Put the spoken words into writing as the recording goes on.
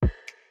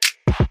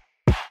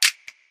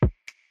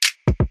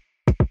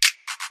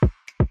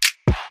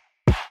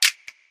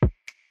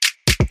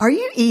Are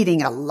you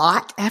eating a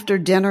lot after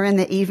dinner in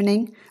the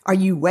evening? Are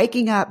you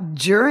waking up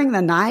during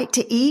the night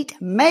to eat,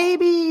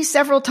 maybe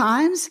several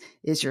times?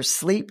 Is your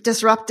sleep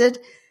disrupted?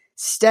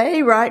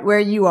 Stay right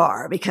where you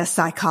are because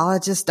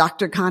psychologist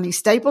Dr. Connie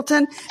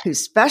Stapleton, who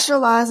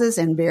specializes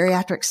in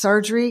bariatric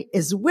surgery,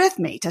 is with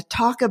me to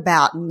talk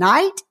about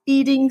night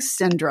eating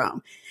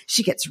syndrome.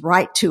 She gets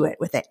right to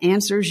it with the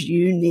answers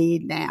you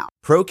need now.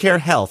 ProCare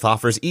Health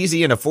offers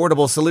easy and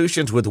affordable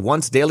solutions with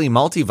once daily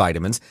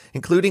multivitamins,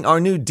 including our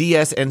new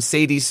DS and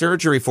Sadie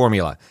surgery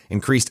formula,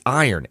 increased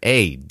iron,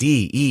 A,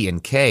 D, E,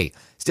 and K.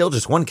 Still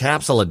just one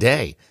capsule a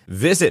day.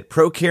 Visit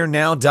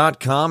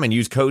ProCareNow.com and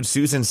use code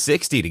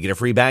Susan60 to get a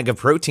free bag of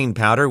protein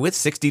powder with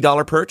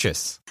 $60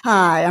 purchase.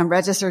 Hi, I'm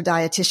registered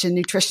dietitian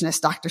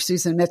nutritionist Dr.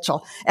 Susan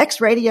Mitchell,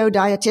 ex-radio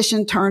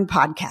dietitian turned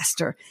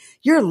podcaster.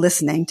 You're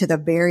listening to the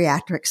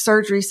Bariatric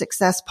Surgery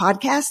Success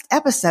Podcast,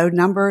 episode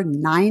number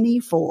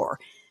 94.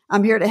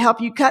 I'm here to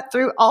help you cut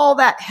through all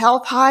that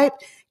health hype,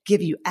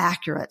 give you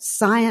accurate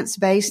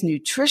science-based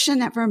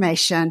nutrition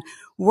information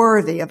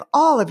worthy of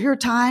all of your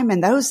time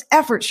and those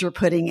efforts you're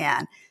putting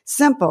in.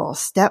 Simple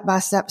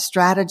step-by-step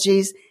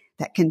strategies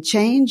that can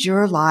change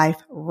your life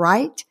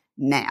right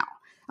now.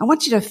 I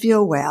want you to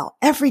feel well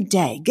every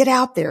day. Get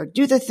out there,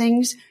 do the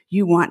things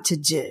you want to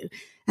do.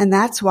 And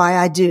that's why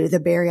I do the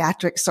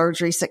Bariatric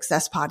Surgery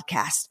Success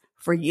Podcast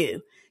for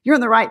you. You're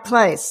in the right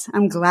place.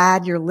 I'm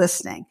glad you're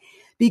listening.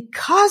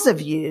 Because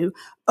of you,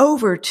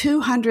 over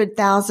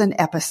 200,000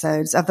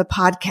 episodes of the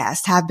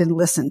podcast have been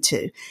listened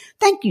to.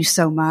 Thank you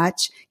so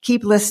much.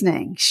 Keep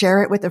listening.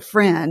 Share it with a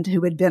friend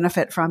who would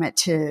benefit from it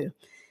too.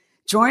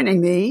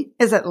 Joining me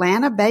is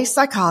Atlanta-based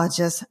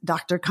psychologist,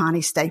 Dr.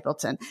 Connie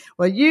Stapleton.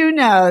 Well, you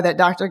know that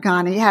Dr.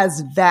 Connie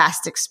has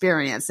vast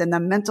experience in the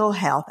mental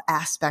health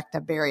aspect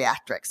of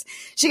bariatrics.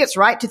 She gets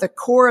right to the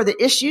core of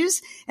the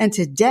issues, and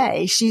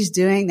today she's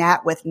doing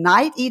that with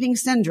night eating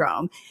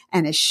syndrome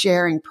and is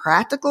sharing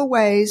practical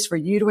ways for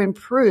you to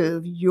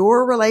improve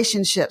your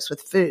relationships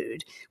with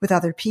food, with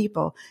other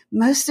people,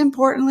 most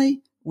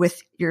importantly,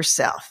 with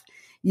yourself.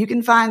 You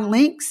can find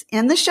links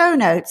in the show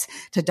notes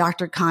to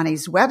Dr.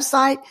 Connie's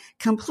website,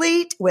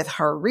 complete with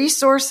her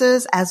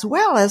resources, as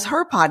well as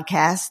her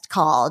podcast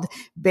called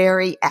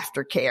Bari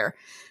Aftercare.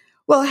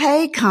 Well,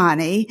 hey,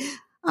 Connie,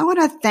 I want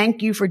to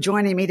thank you for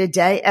joining me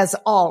today. As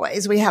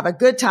always, we have a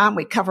good time.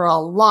 We cover a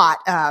lot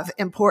of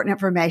important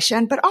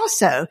information, but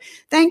also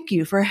thank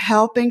you for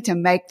helping to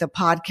make the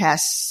podcast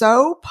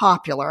so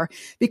popular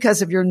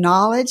because of your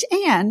knowledge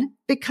and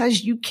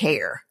because you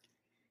care.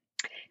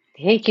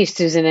 Thank you,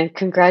 Susan, and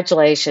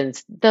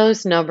congratulations.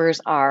 Those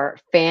numbers are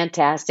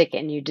fantastic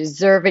and you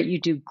deserve it. You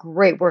do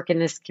great work in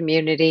this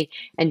community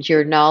and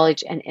your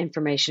knowledge and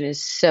information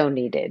is so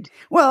needed.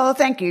 Well,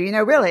 thank you. You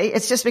know, really,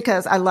 it's just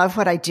because I love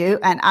what I do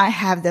and I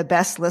have the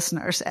best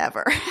listeners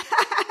ever.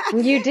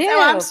 You do. So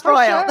I'm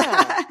spoiled.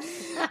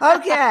 Sure.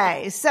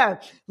 Okay, so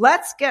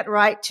let's get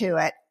right to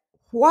it.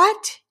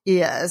 What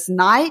is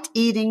night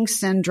eating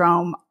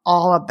syndrome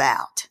all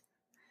about?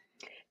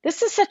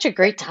 This is such a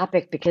great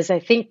topic because I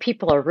think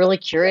people are really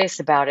curious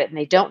about it and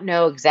they don't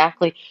know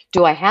exactly,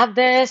 do I have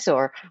this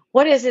or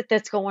what is it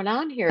that's going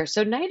on here?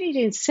 So night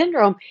eating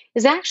syndrome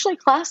is actually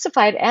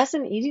classified as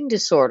an eating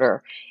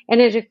disorder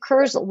and it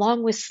occurs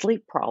along with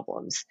sleep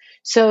problems.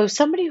 So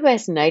somebody who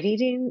has night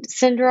eating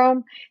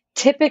syndrome,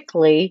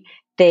 typically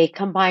they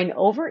combine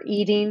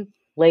overeating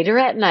later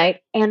at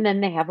night and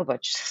then they have a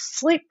bunch of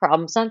sleep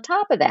problems on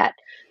top of that.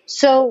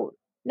 So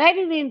night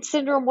eating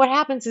syndrome, what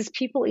happens is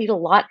people eat a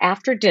lot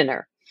after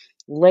dinner,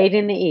 late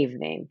in the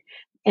evening,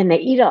 and they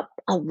eat up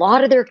a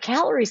lot of their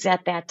calories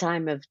at that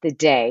time of the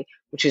day,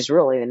 which is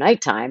really the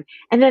nighttime.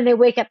 And then they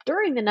wake up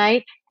during the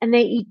night and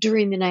they eat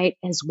during the night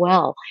as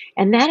well.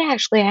 And that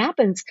actually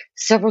happens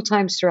several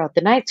times throughout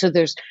the night. So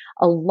there's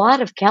a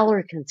lot of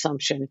calorie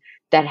consumption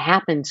that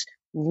happens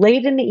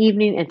late in the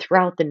evening and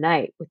throughout the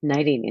night with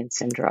night eating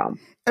syndrome.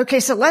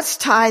 Okay, so let's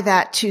tie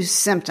that to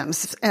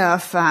symptoms.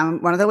 If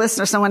one of the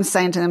listeners, someone's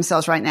saying to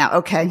themselves right now,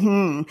 okay,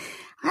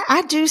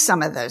 I do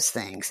some of those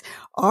things.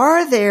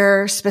 Are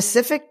there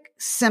specific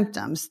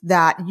symptoms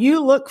that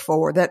you look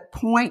for that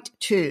point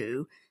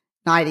to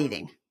night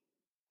eating?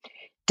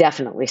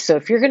 Definitely. So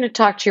if you're going to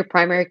talk to your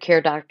primary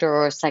care doctor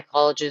or a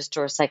psychologist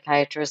or a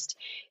psychiatrist,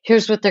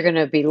 here's what they're going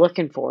to be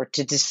looking for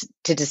to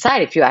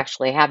decide if you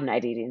actually have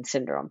night eating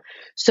syndrome.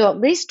 So at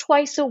least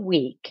twice a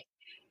week,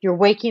 you're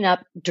waking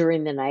up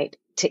during the night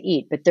to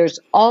eat, but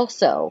there's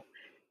also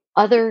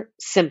other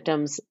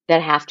symptoms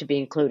that have to be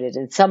included.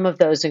 And some of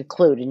those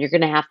include, and you're going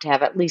to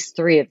have at least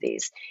 3 of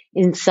these: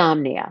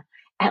 insomnia,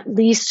 at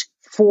least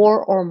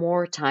 4 or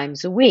more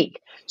times a week.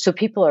 So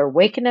people are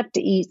waking up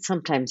to eat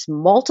sometimes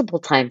multiple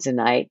times a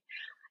night.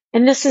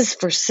 And this is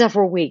for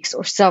several weeks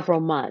or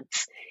several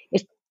months.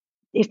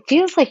 It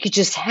feels like you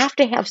just have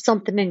to have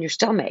something in your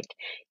stomach.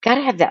 Got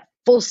to have that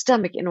full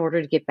stomach in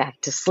order to get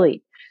back to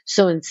sleep.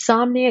 So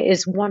insomnia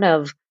is one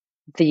of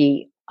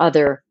the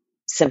other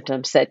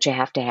symptoms that you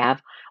have to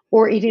have.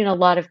 Or eating a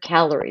lot of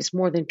calories,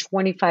 more than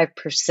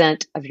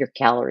 25% of your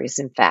calories,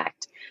 in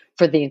fact,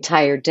 for the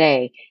entire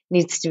day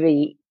needs to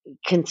be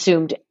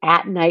consumed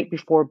at night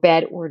before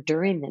bed or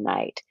during the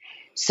night.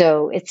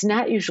 So it's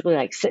not usually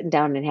like sitting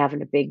down and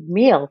having a big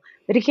meal.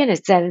 But again,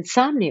 it's that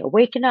insomnia,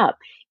 waking up,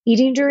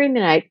 eating during the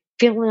night,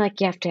 feeling like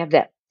you have to have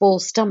that full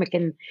stomach.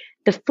 And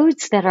the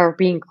foods that are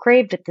being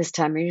craved at this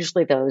time are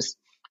usually those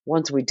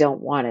ones we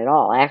don't want at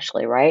all,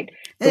 actually, right?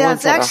 The Yeah, ones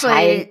it's that are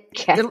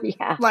actually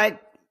yeah.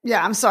 like,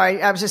 yeah, I'm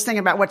sorry. I was just thinking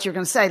about what you're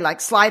going to say,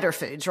 like slider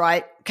foods,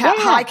 right? Yeah.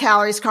 High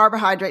calories,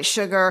 carbohydrates,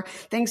 sugar,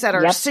 things that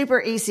are Yep.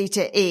 super easy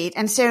to eat.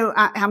 And so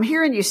I'm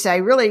hearing you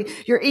say, really,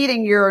 you're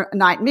eating your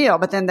night meal,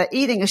 but then the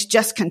eating is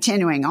just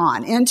continuing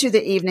on into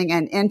the evening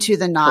and into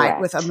the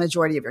night with a Correct.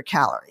 majority of your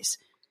calories.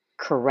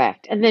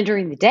 Correct. And then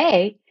during the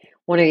day,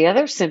 one of the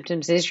other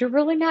symptoms is you're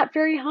really not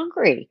very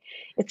hungry.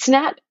 It's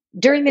not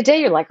during the day,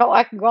 you're like, oh,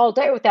 I can go all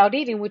day without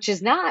eating, which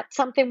is not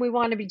something we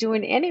want to be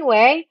doing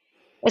anyway,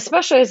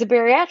 especially as a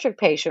bariatric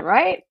patient,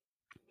 right?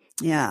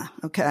 Yeah.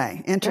 Okay.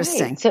 Right.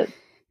 Interesting. So,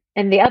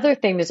 and the other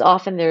thing is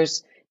often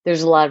there's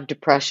a lot of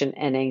depression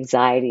and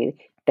anxiety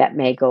that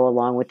may go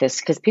along with this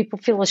because people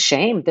feel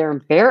ashamed, they're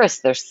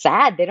embarrassed, they're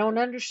sad, they don't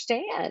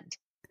understand.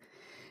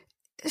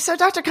 So,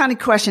 Dr. Connie,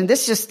 question,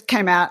 this just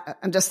came out.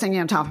 I'm just thinking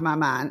on top of my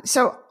mind.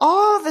 So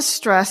all the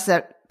stress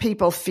that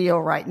people feel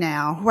right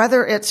now,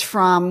 whether it's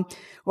from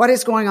what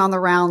is going on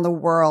around the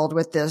world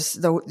with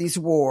these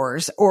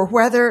wars, or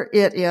whether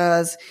it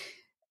is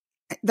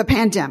the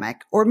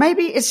pandemic, or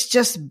maybe it's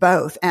just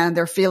both and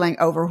they're feeling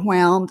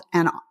overwhelmed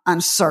and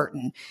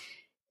uncertain,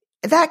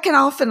 that can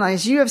often,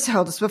 as you have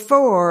told us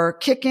before,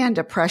 kick in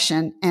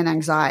depression and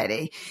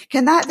anxiety.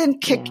 Can that then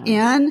kick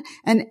in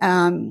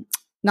and,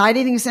 night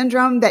eating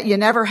syndrome that you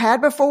never had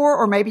before,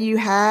 or maybe you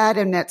had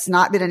and it's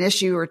not been an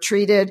issue or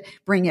treated,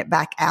 bring it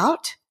back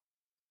out?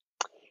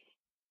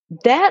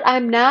 That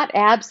I'm not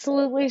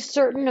absolutely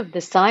certain of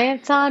the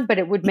science on, but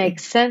it would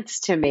make sense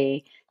to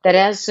me that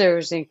as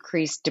there's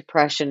increased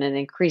depression and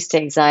increased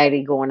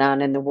anxiety going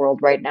on in the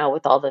world right now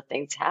with all the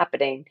things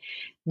happening,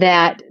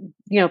 that,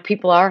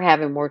 people are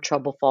having more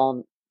trouble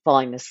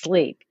falling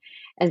asleep.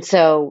 And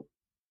so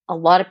a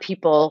lot of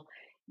people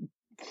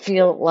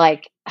feel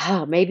like,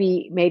 oh,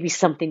 maybe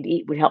something to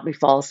eat would help me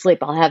fall asleep.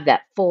 I'll have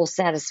that full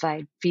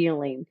satisfied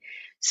feeling.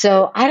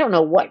 So I don't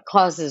know what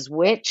causes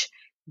which,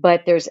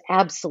 but there's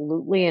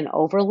absolutely an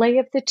overlay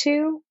of the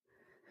two.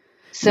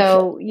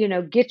 So,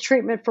 get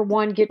treatment for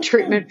one, get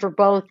treatment for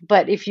both.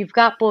 But if you've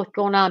got both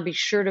going on, be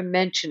sure to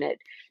mention it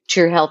to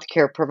your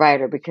healthcare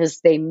provider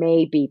because they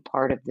may be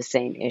part of the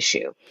same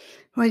issue.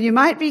 Well, you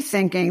might be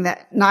thinking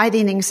that night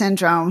eating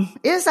syndrome,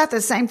 is that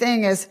the same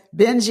thing as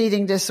binge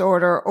eating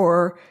disorder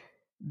or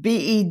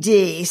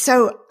BED?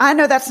 So I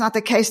know that's not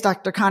the case,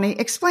 Dr. Connie.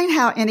 Explain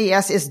how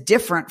NES is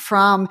different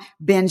from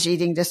binge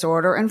eating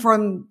disorder and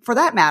for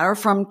that matter,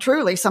 from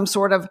truly some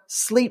sort of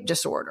sleep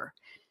disorder.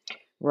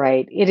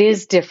 Right. It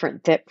is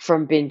different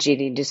from binge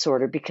eating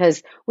disorder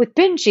because with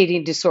binge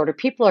eating disorder,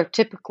 people are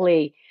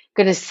typically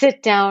going to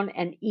sit down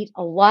and eat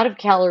a lot of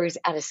calories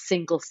at a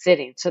single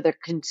sitting. So they're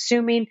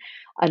consuming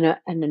an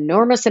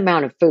enormous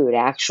amount of food,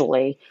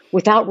 actually,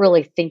 without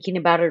really thinking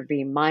about it or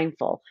being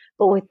mindful.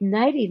 But with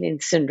night eating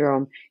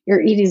syndrome,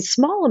 you're eating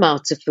small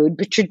amounts of food,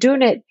 but you're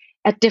doing it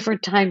at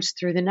different times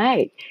through the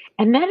night.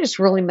 And that is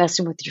really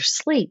messing with your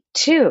sleep,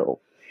 too.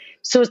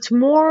 So it's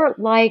more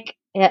like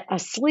a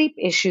sleep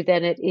issue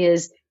than it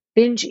is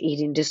binge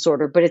eating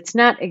disorder, but it's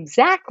not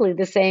exactly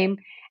the same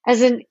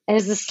as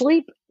a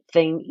sleep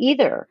thing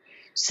either.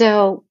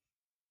 So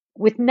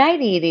with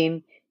night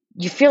eating,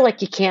 you feel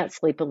like you can't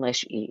sleep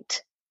unless you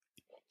eat.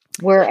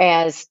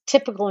 Whereas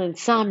typical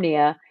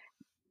insomnia,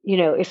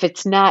 if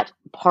it's not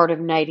part of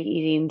night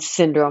eating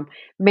syndrome,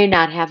 may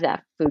not have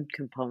that food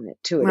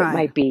component to it. Right. It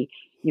might be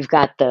you've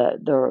got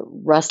the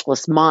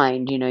restless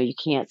mind, you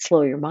can't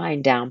slow your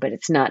mind down, but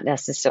it's not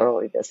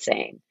necessarily the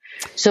same.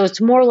 So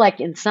it's more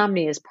like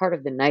insomnia is part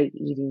of the night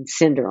eating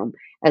syndrome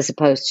as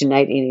opposed to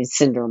night eating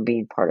syndrome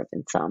being part of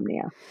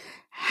insomnia.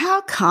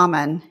 How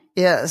common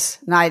is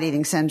night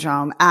eating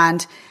syndrome,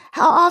 and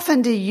how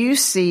often do you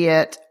see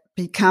it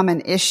become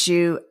an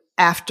issue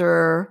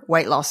after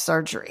weight loss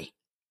surgery?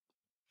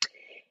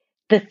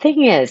 The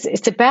thing is,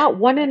 it's about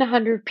 1 in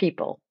 100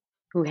 people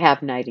who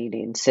have night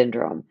eating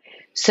syndrome.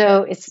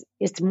 So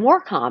it's more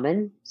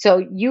common. So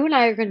you and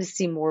I are going to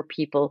see more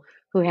people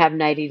who have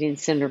night eating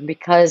syndrome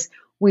because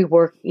we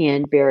work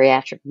in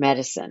bariatric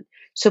medicine.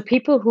 So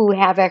people who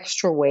have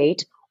extra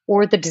weight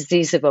or the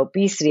disease of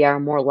obesity are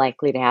more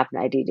likely to have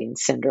night eating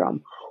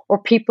syndrome,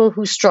 or people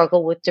who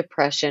struggle with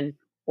depression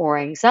or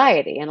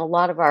anxiety. And a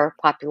lot of our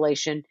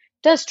population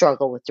does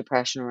struggle with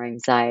depression or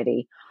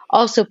anxiety.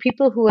 Also,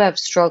 people who have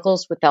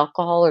struggles with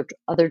alcohol or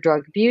other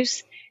drug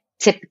abuse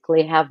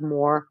typically have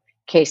more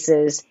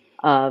cases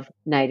of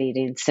night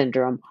eating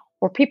syndrome,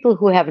 or people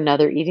who have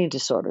another eating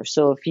disorder.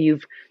 So if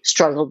you've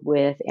struggled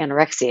with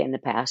anorexia in the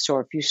past,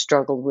 or if you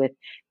struggled with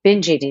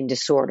binge eating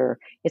disorder,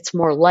 it's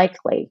more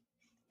likely.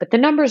 But the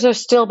numbers are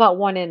still about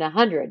 1 in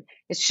 100.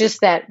 It's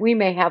just that we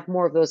may have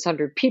more of those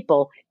 100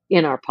 people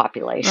in our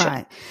population.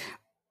 Right.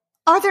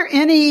 Are there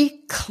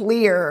any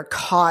clear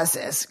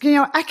causes?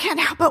 I can't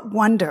help but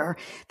wonder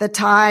the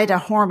tie to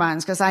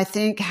hormones, because I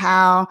think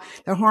how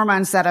the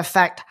hormones that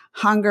affect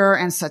hunger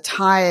and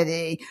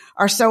satiety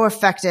are so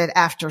affected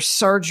after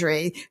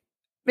surgery.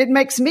 It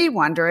makes me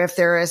wonder if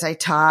there is a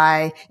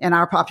tie in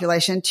our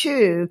population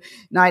to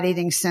night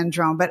eating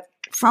syndrome. But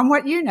from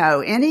what you know,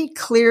 any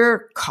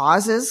clear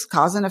cause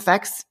and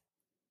effects?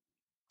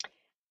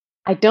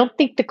 I don't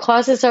think the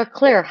causes are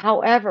clear.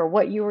 However,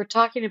 what you were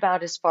talking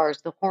about as far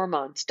as the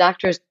hormones,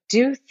 doctors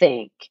do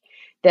think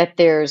that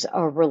there's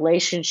a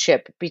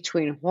relationship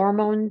between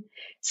hormone,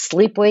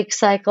 sleep-wake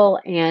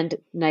cycle, and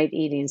night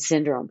eating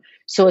syndrome.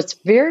 So it's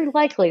very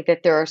likely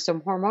that there are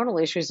some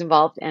hormonal issues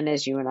involved. And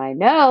as you and I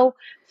know,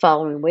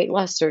 following weight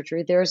loss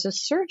surgery, there's a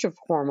surge of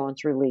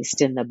hormones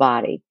released in the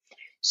body.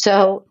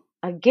 So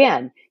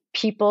again,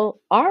 people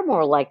are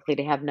more likely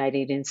to have night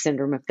eating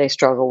syndrome if they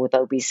struggle with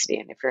obesity.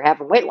 And if you're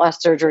having weight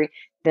loss surgery,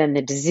 then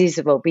the disease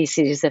of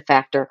obesity is a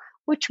factor,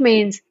 which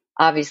means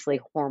obviously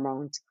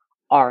hormones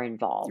are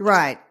involved.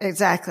 Right,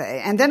 exactly.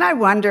 And then I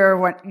wonder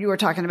what you were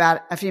talking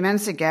about a few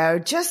minutes ago,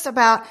 just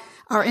about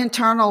our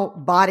internal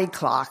body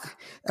clock,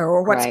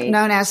 or what's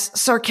known as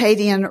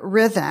circadian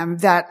rhythm,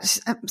 that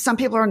some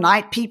people are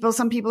night people,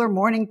 some people are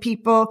morning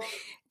people.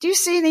 Do you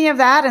see any of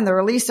that in the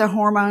release of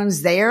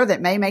hormones there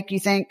that may make you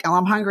think, oh,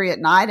 I'm hungry at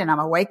night and I'm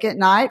awake at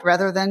night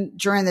rather than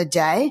during the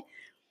day?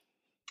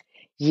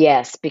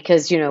 Yes,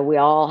 because, we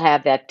all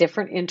have that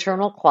different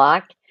internal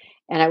clock,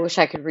 and I wish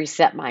I could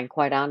reset mine,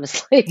 quite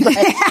honestly. But,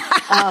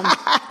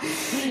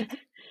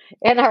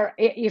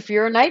 if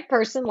you're a night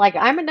person, like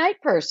I'm a night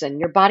person,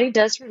 your body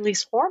does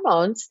release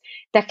hormones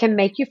that can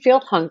make you feel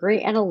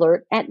hungry and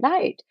alert at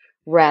night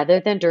rather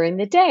than during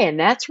the day. And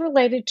that's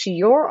related to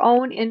your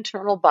own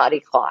internal body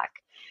clock.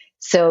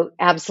 So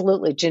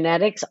absolutely,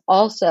 genetics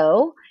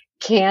also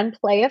can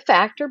play a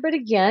factor. But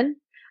again,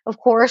 of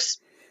course,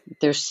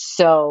 there's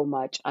so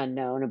much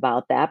unknown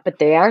about that. But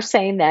they are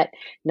saying that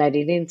night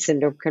eating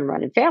syndrome can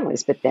run in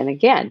families. But then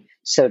again,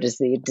 so does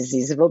the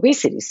disease of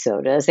obesity.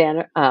 So does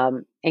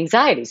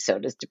anxiety. So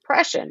does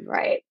depression,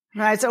 right?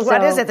 Right. So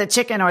what is it, the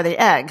chicken or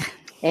the egg?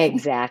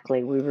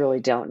 Exactly. We really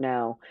don't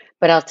know.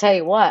 But I'll tell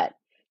you what,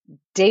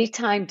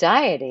 daytime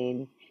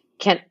dieting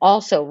can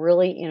also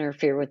really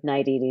interfere with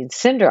night eating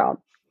syndrome,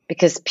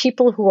 because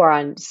people who are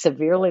on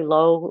severely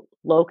low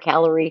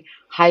calorie,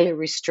 highly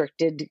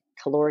restricted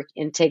caloric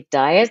intake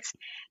diets,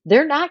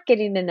 they're not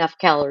getting enough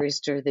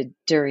calories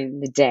during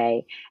the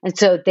day. And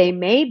so they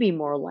may be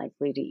more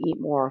likely to eat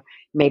more,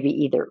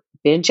 maybe either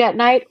binge at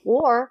night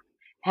or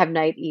have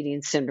night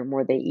eating syndrome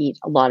where they eat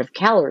a lot of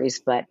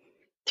calories, but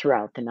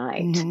throughout the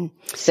night. Mm-hmm.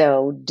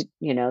 So,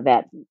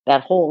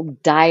 that whole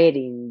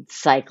dieting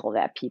cycle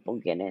that people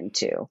get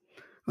into.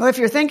 Well, if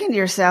you're thinking to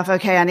yourself,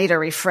 okay, I need a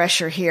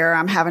refresher here,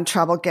 I'm having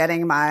trouble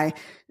getting my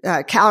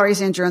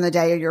calories in during the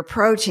day or your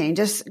protein,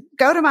 just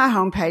go to my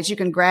homepage. You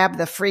can grab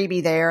the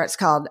freebie there. It's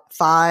called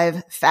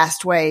 5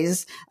 Fast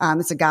Ways.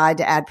 It's a guide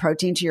to add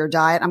protein to your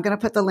diet. I'm going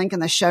to put the link in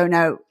the show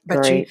note,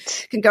 but you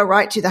can go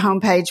right to the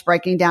homepage,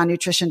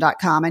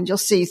 breakingdownnutrition.com, and you'll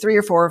see 3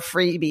 or 4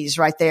 freebies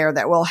right there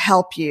that will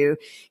help you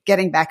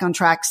getting back on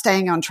track,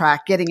 staying on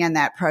track, getting in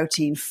that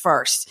protein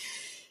first.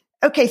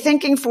 Okay,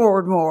 thinking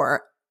forward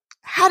more,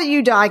 how do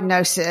you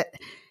diagnose it,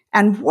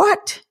 and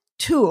what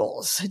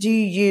tools do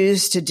you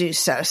use to do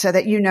so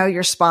that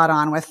you're spot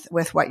on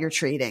with what you're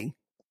treating?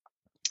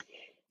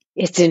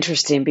 It's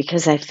interesting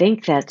because I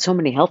think that so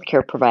many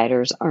healthcare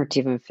providers aren't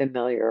even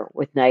familiar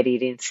with night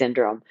eating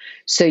syndrome.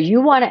 So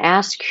you want to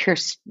ask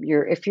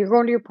your if you're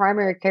going to your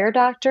primary care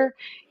doctor,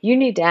 you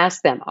need to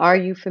ask them, are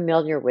you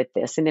familiar with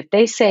this? And if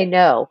they say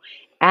no,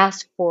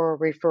 ask for a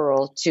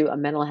referral to a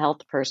mental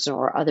health person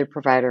or other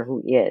provider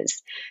who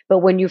is. But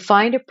when you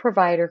find a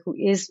provider who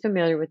is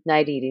familiar with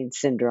night eating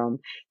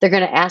syndrome, they're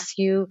going to ask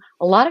you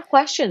a lot of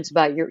questions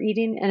about your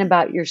eating and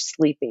about your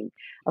sleeping.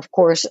 Of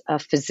course, a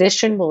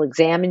physician will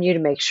examine you to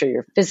make sure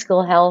your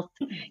physical health,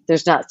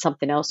 there's not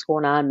something else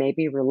going on,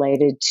 maybe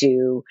related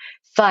to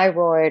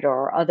thyroid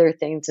or other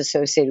things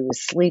associated with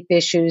sleep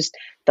issues.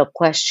 They'll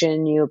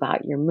question you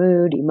about your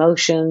mood,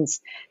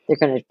 emotions. They're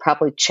going to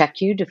probably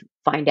check you to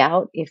find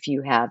out if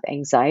you have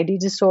anxiety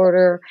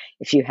disorder,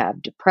 if you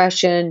have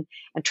depression,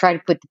 and try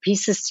to put the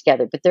pieces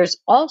together. But there's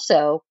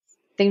also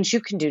things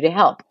you can do to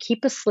help.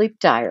 Keep a sleep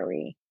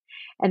diary.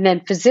 And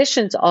then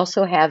physicians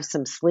also have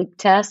some sleep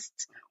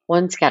tests.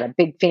 One's got a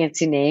big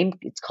fancy name.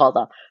 It's called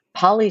a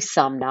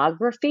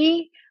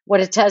polysomnography. What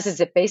it does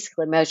is it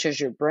basically measures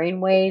your brain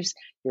waves,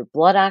 your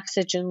blood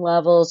oxygen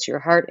levels, your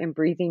heart and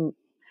breathing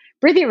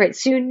rate.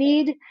 So you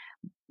need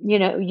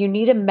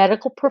a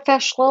medical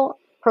professional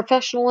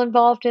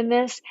involved in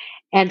this,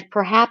 and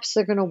perhaps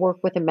they're going to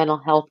work with a mental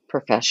health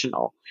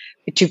professional.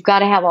 But you've got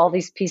to have all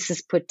these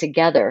pieces put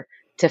together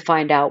to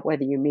find out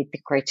whether you meet the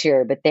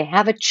criteria. But they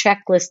have a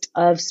checklist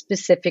of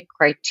specific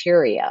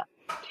criteria.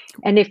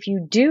 And if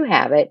you do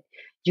have it,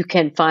 you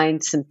can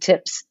find some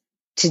tips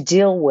to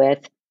deal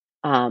with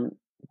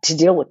to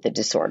deal with the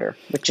disorder,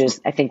 which is,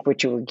 I think,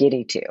 what you were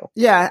getting to.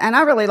 Yeah. And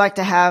I really like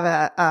to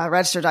have a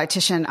registered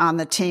dietitian on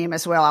the team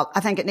as well. I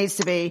think it needs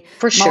to be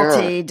for sure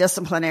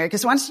multidisciplinary,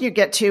 because once you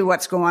get to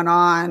what's going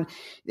on,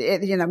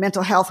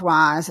 mental health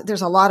wise,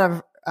 there's a lot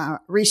of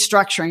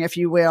restructuring, if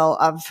you will,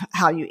 of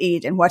how you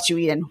eat and what you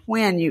eat and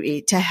when you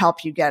eat to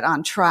help you get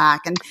on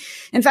track. And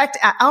in fact,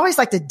 I always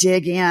like to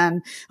dig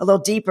in a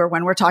little deeper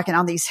when we're talking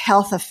on these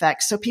health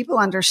effects, so people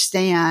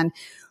understand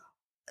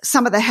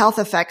some of the health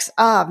effects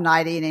of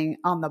night eating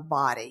on the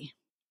body.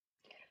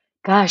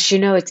 Gosh,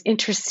 it's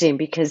interesting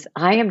because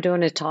I am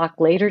doing a talk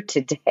later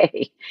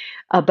today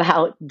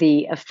about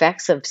the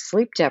effects of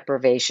sleep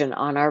deprivation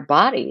on our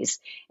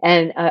bodies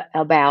and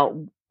about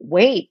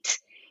weight.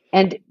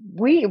 And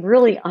we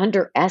really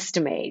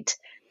underestimate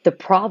the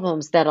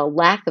problems that a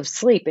lack of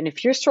sleep. And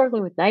if you're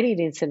struggling with night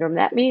eating syndrome,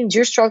 that means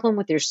you're struggling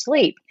with your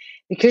sleep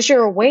because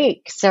you're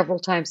awake several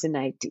times a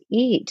night to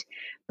eat.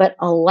 But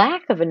a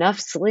lack of enough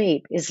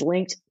sleep is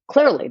linked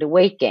clearly to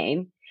weight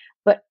gain,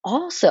 but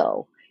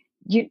also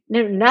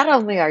not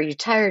only are you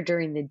tired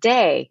during the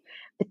day,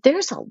 but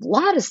there's a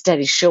lot of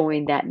studies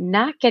showing that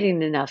not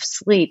getting enough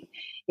sleep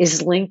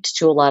is linked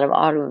to a lot of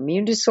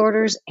autoimmune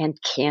disorders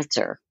and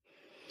cancer.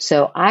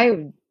 So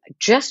I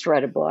just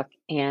read a book,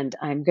 and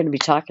I'm going to be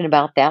talking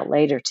about that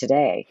later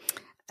today.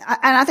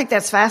 And I think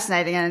that's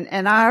fascinating. And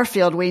in our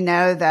field, we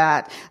know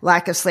that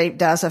lack of sleep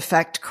does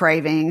affect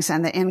cravings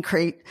and the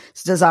increased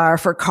desire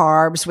for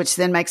carbs, which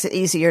then makes it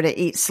easier to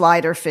eat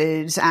lighter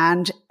foods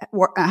and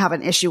have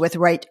an issue with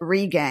weight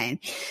regain.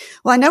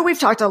 Well, I know we've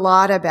talked a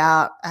lot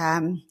about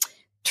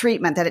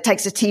treatment, that it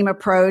takes a team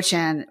approach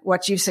and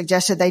what you've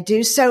suggested they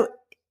do. So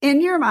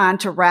in your mind,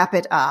 to wrap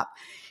it up,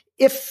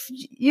 if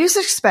you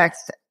suspect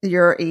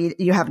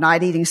you have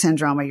night eating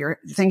syndrome, or you're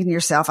thinking to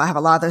yourself, I have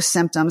a lot of those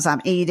symptoms,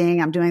 I'm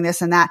eating, I'm doing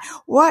this and that,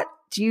 what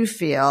do you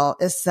feel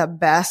is the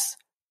best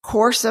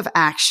course of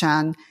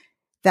action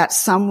that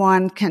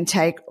someone can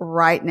take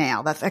right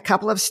now? That's a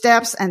couple of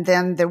steps, and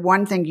then the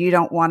one thing you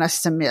don't want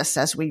us to miss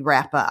as we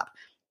wrap up.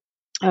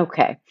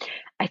 Okay.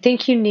 I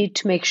think you need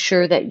to make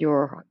sure that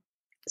your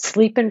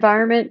sleep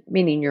environment,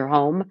 meaning your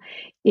home,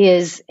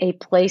 is a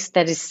place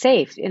that is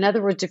safe. In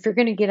other words, if you're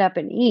going to get up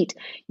and eat,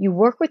 you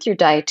work with your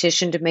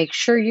dietitian to make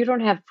sure you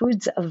don't have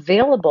foods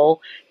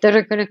available that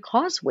are going to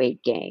cause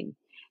weight gain.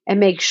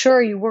 And make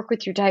sure you work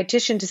with your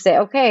dietitian to say,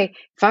 okay,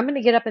 if I'm going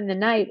to get up in the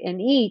night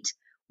and eat,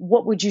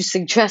 what would you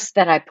suggest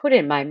that I put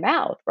in my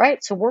mouth,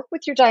 right? So work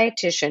with your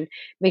dietitian,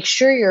 make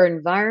sure your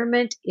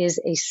environment is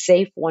a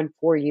safe one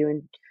for you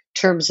in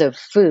terms of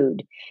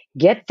food.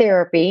 Get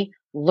therapy,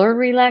 learn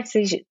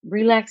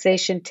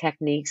relaxation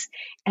techniques,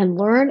 and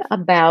learn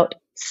about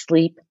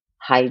sleep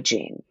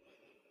hygiene.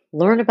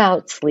 Learn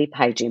about sleep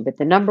hygiene. But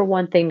the number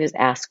one thing is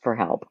ask for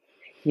help.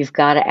 You've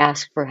got to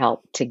ask for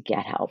help to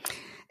get help.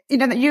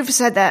 You've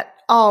said that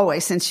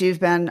always since you've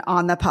been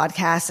on the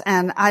podcast,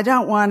 and I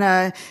don't want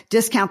to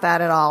discount that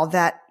at all,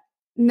 that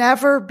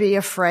never be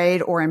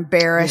afraid or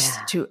embarrassed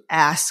to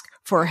ask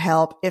for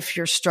help if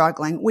you're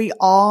struggling. We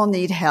all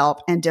need help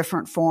in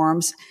different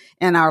forms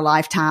in our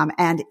lifetime,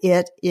 and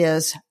it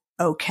is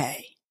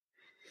okay.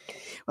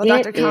 Well,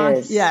 Dr.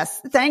 Kahn,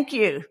 yes, thank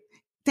you.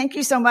 Thank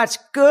you so much.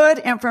 Good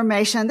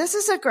information. This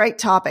is a great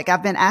topic.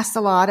 I've been asked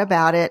a lot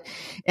about it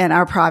in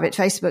our private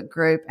Facebook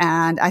group,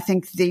 and I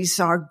think these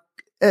are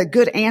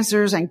good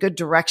answers and good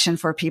direction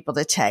for people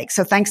to take.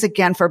 So thanks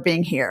again for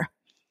being here.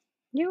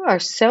 You are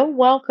so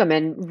welcome,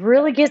 and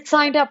really get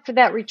signed up for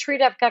that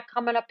retreat I've got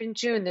coming up in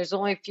June. There's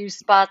only a few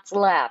spots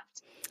left.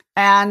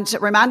 And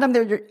remind them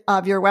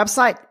of your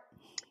website.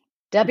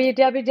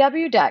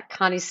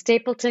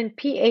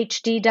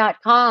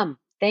 www.ConnieStapletonPhD.com.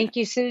 Thank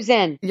you,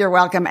 Susan. You're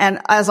welcome. And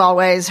as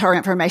always, her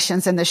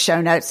information's in the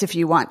show notes if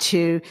you want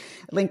to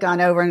link on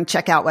over and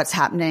check out what's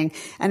happening.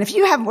 And if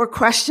you have more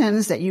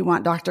questions that you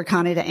want Dr.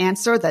 Connie to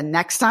answer the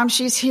next time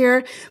she's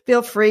here,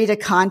 feel free to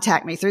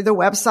contact me through the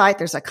website.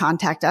 There's a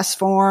contact us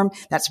form.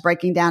 That's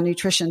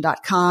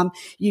breakingdownnutrition.com.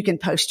 You can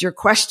post your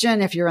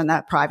question if you're in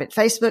that private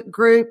Facebook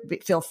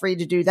group. Feel free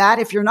to do that.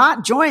 If you're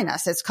not, join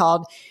us. It's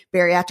called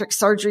Bariatric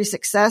Surgery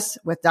Success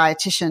with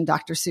dietitian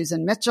Dr.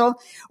 Susan Mitchell,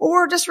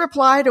 or just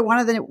reply to one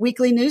of the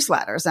weekly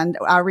newsletters, and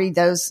I read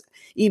those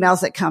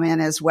emails that come in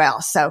as well.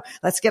 So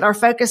let's get our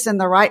focus in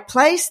the right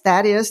place.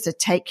 That is to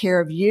take care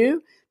of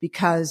you,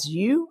 because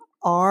you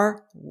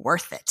are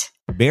worth it.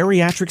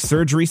 Bariatric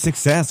Surgery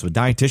Success with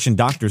dietitian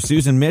Dr.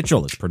 Susan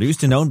Mitchell is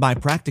produced and owned by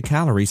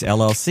Practicalories,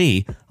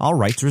 LLC, all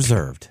rights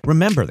reserved.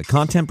 Remember, the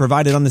content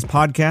provided on this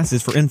podcast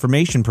is for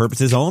information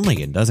purposes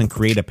only and doesn't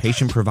create a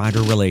patient-provider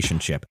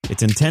relationship.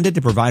 It's intended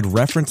to provide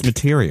reference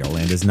material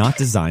and is not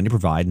designed to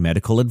provide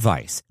medical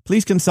advice.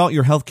 Please consult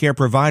your healthcare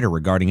provider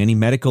regarding any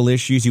medical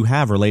issues you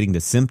have relating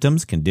to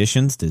symptoms,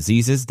 conditions,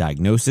 diseases,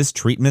 diagnosis,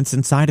 treatments,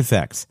 and side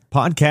effects.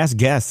 Podcast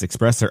guests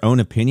express their own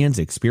opinions,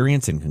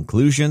 experience, and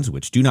conclusions,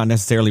 which do not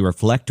necessarily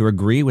reflect or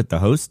agree with the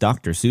host,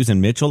 Dr.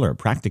 Susan Mitchell, or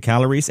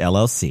Practicalories,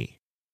 LLC.